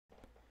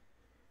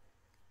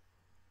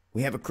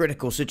We have a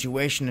critical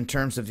situation in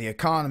terms of the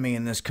economy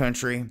in this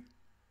country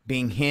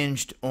being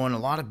hinged on a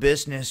lot of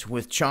business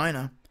with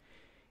China,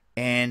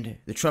 and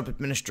the Trump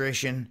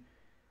administration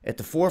at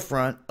the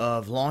forefront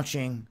of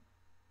launching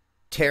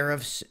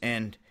tariffs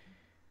and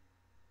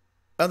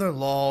other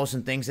laws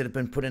and things that have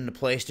been put into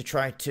place to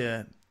try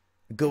to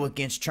go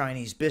against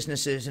Chinese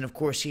businesses. And of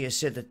course, he has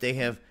said that they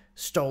have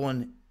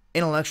stolen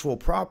intellectual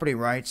property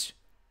rights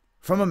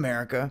from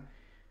America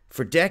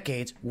for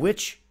decades,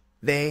 which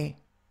they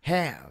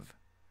have.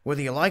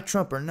 Whether you like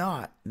Trump or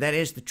not, that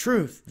is the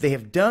truth. They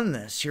have done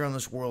this here on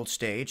this world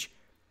stage.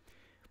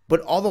 But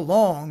all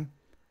along,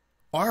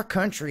 our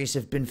countries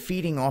have been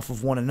feeding off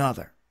of one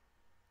another.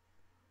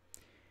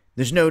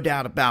 There's no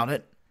doubt about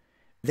it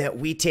that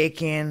we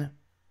take in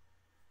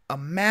a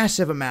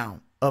massive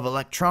amount of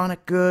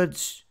electronic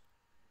goods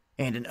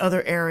and in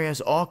other areas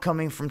all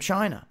coming from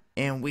China.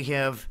 And we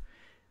have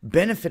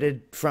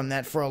benefited from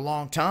that for a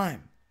long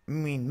time. I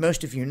mean,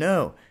 most of you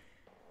know,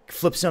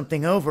 flip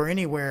something over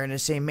anywhere and it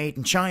say made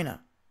in China.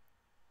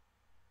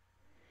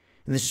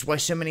 And this is why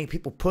so many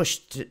people push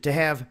to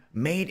have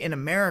made in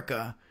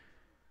America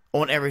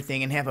on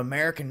everything and have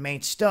American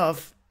made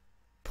stuff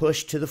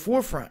pushed to the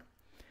forefront.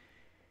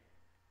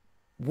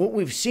 What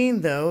we've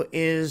seen, though,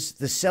 is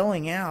the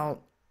selling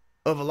out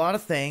of a lot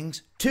of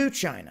things to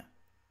China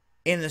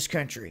in this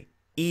country,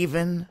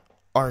 even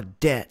our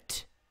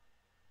debt.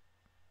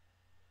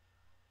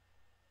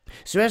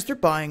 So as they're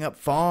buying up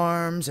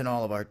farms and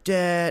all of our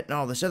debt and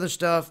all this other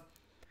stuff,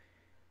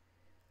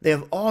 they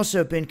have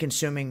also been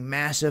consuming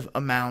massive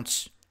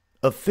amounts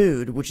of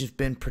food, which has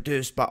been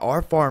produced by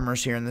our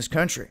farmers here in this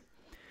country.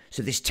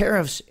 So these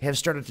tariffs have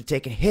started to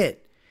take a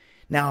hit.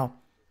 Now,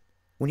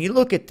 when you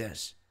look at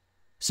this,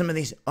 some of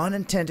these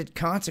unintended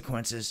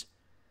consequences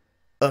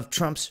of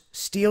Trump's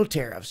steel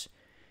tariffs,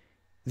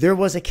 there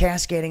was a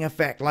cascading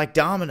effect like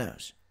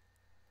dominoes.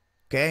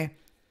 Okay?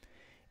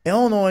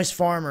 Illinois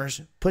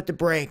farmers put the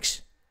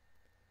brakes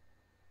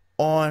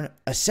on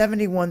a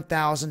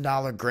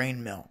 $71,000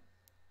 grain mill.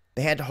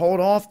 They had to hold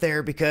off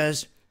there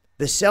because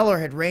the seller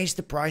had raised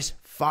the price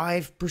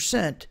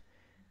 5%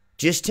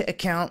 just to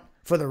account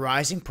for the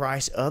rising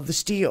price of the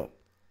steel.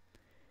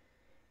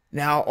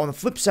 Now, on the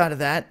flip side of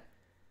that,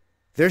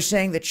 they're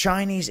saying that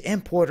Chinese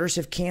importers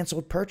have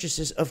canceled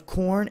purchases of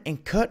corn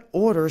and cut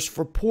orders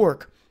for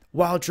pork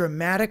while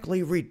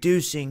dramatically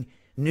reducing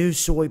new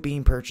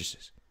soybean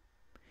purchases.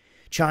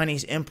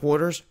 Chinese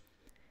importers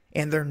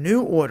and their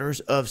new orders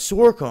of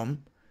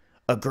sorghum,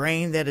 a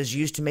grain that is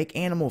used to make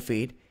animal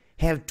feed,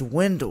 have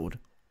dwindled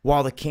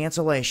while the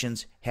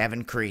cancellations have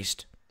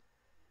increased.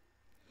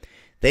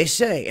 They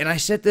say, and I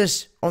said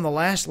this on the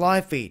last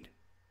live feed,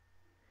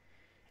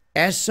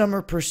 as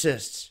summer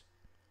persists,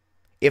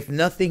 if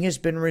nothing has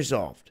been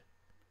resolved,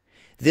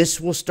 this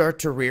will start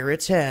to rear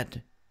its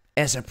head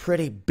as a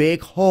pretty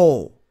big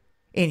hole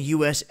in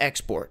U.S.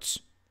 exports.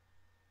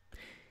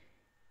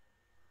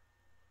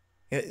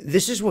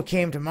 This is what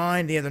came to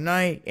mind the other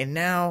night, and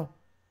now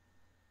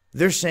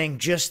they're saying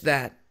just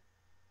that.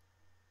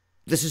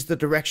 This is the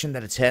direction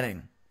that it's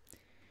heading.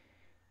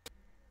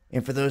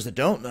 And for those that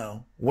don't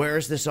know, where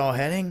is this all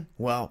heading?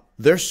 Well,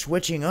 they're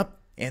switching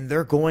up and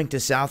they're going to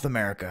South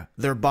America.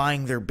 They're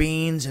buying their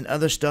beans and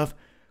other stuff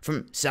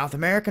from South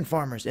American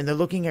farmers. And they're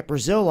looking at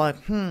Brazil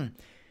like,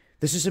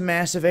 this is a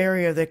massive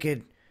area that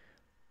could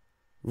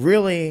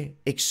really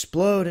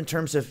explode in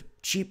terms of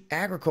cheap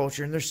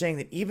agriculture. And they're saying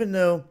that even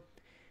though,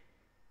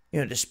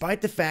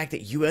 despite the fact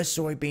that U.S.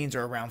 soybeans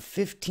are around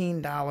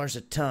 $15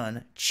 a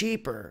ton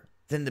cheaper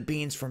than the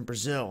beans from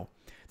Brazil,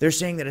 they're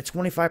saying that a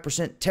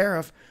 25%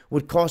 tariff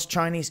would cost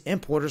Chinese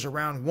importers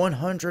around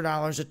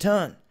 $100 a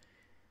ton.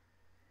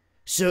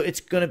 So it's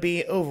going to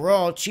be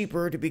overall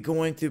cheaper to be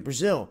going through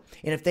Brazil.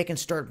 And if they can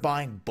start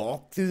buying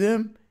bulk through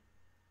them,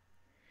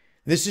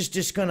 this is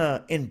just going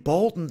to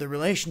embolden the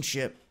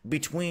relationship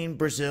between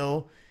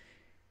Brazil,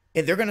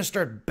 and they're going to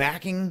start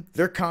backing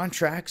their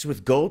contracts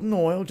with gold and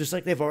oil, just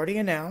like they've already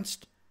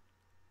announced.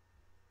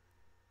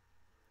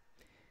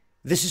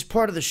 This is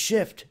part of the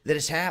shift that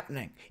is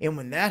happening. And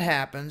when that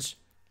happens,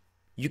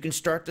 you can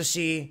start to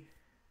see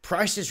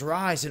prices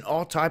rise in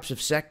all types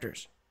of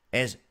sectors.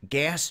 As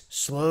gas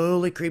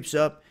slowly creeps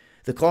up,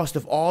 the cost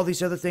of all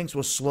these other things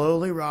will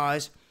slowly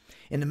rise.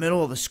 In the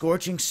middle of the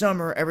scorching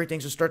summer,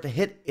 everything's going to start to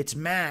hit its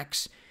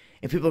max,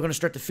 and people are going to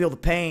start to feel the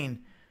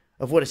pain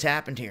of what has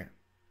happened here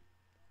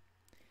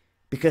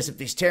because of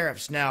these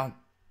tariffs. Now,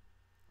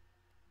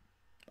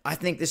 I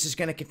think this is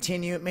going to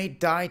continue. It may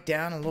die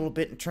down a little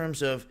bit in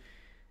terms of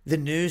the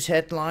news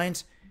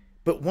headlines,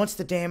 but once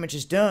the damage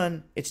is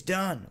done, it's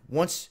done.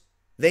 Once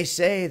they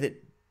say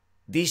that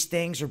these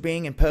things are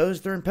being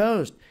imposed, they're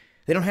imposed.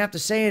 They don't have to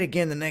say it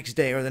again the next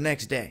day or the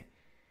next day.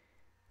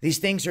 These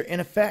things are in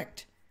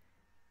effect.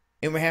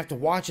 And we have to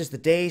watch as the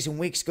days and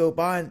weeks go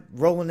by,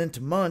 rolling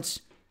into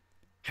months,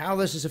 how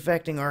this is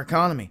affecting our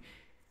economy.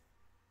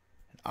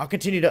 I'll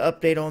continue to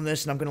update on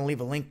this, and I'm going to leave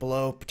a link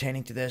below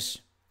pertaining to this.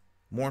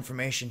 More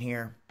information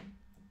here.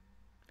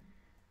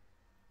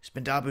 It's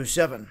been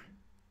Dabu7.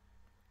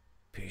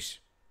 Peace.